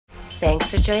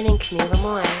Thanks for joining Camila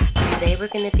Moore. Today we're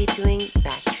going to be doing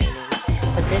back training,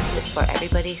 but this is for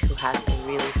everybody who has a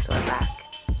really sore back.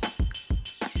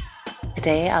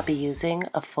 Today I'll be using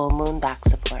a full moon back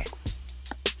support.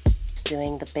 Just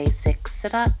doing the basic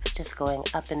sit-up, just going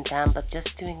up and down, but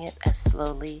just doing it as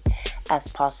slowly as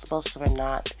possible so we're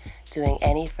not doing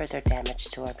any further damage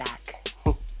to our back.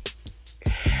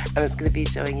 I'm just going to be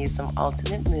showing you some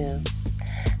alternate moves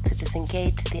to just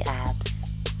engage the abs.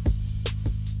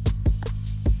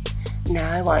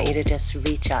 Now I want you to just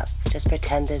reach up. Just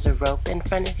pretend there's a rope in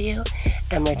front of you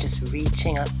and we're just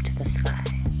reaching up to the sky.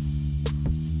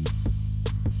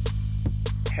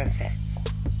 Perfect.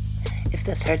 If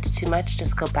this hurts too much,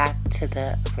 just go back to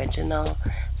the original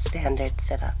standard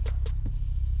sit-up.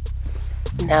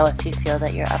 Now if you feel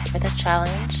that you're up for the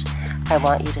challenge, I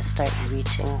want you to start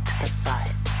reaching to the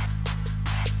sides.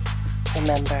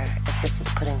 Remember, if this is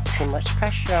putting too much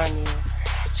pressure on you,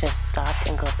 just stop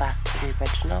and go back to the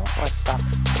original or stop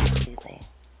completely.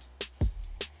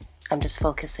 I'm just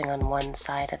focusing on one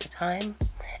side at a time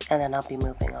and then I'll be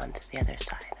moving on to the other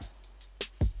side.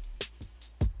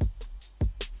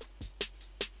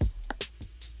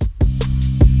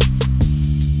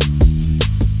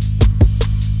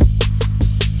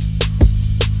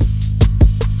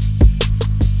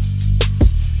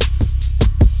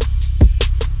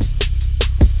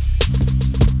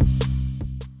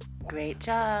 Great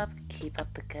job! Keep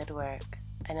up the good work.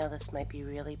 I know this might be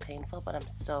really painful, but I'm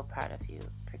so proud of you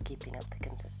for keeping up the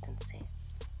consistency.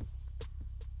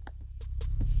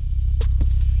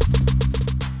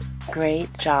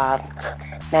 Great job!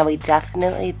 Now we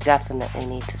definitely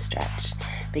need to stretch.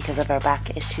 Because of our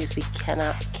back issues, we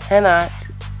cannot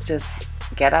just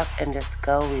get up and just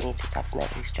go. We need to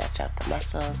definitely stretch out the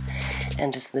muscles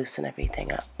and just loosen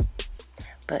everything up.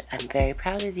 But I'm very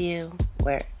proud of you.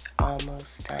 We're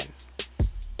almost done.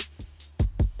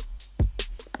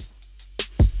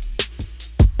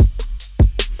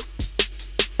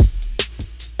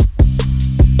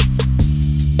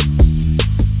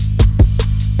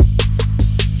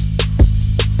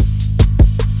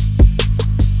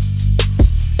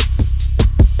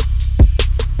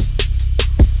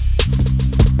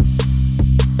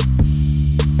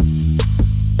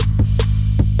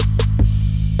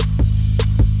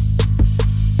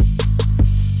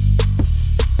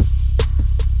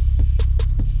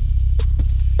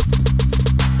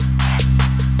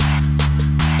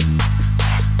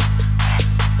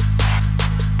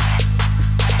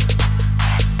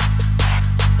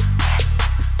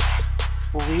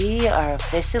 We are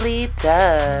officially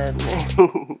done.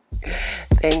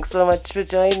 Thanks so much for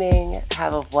joining.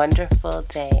 Have a wonderful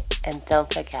day. And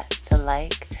don't forget to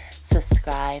like,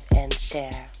 subscribe, and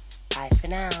share. Bye for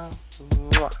now.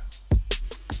 Mwah.